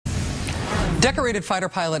Decorated fighter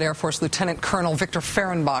pilot Air Force Lieutenant Colonel Victor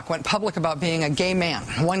Fehrenbach went public about being a gay man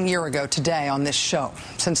 1 year ago today on this show.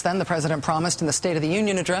 Since then, the president promised in the State of the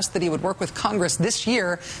Union address that he would work with Congress this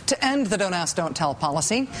year to end the Don't Ask, Don't Tell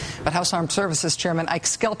policy. But House Armed Services Chairman Ike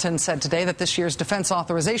Skelton said today that this year's defense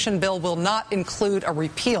authorization bill will not include a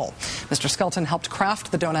repeal. Mr. Skelton helped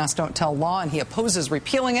craft the Don't Ask, Don't Tell law, and he opposes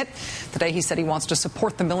repealing it. Today, he said he wants to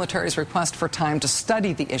support the military's request for time to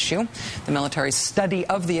study the issue. The military's study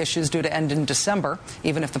of the issue is due to end in December.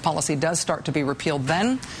 Even if the policy does start to be repealed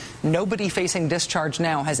then, nobody facing discharge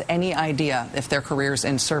now has any idea if their careers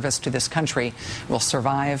in service to this country will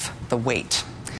survive the wait.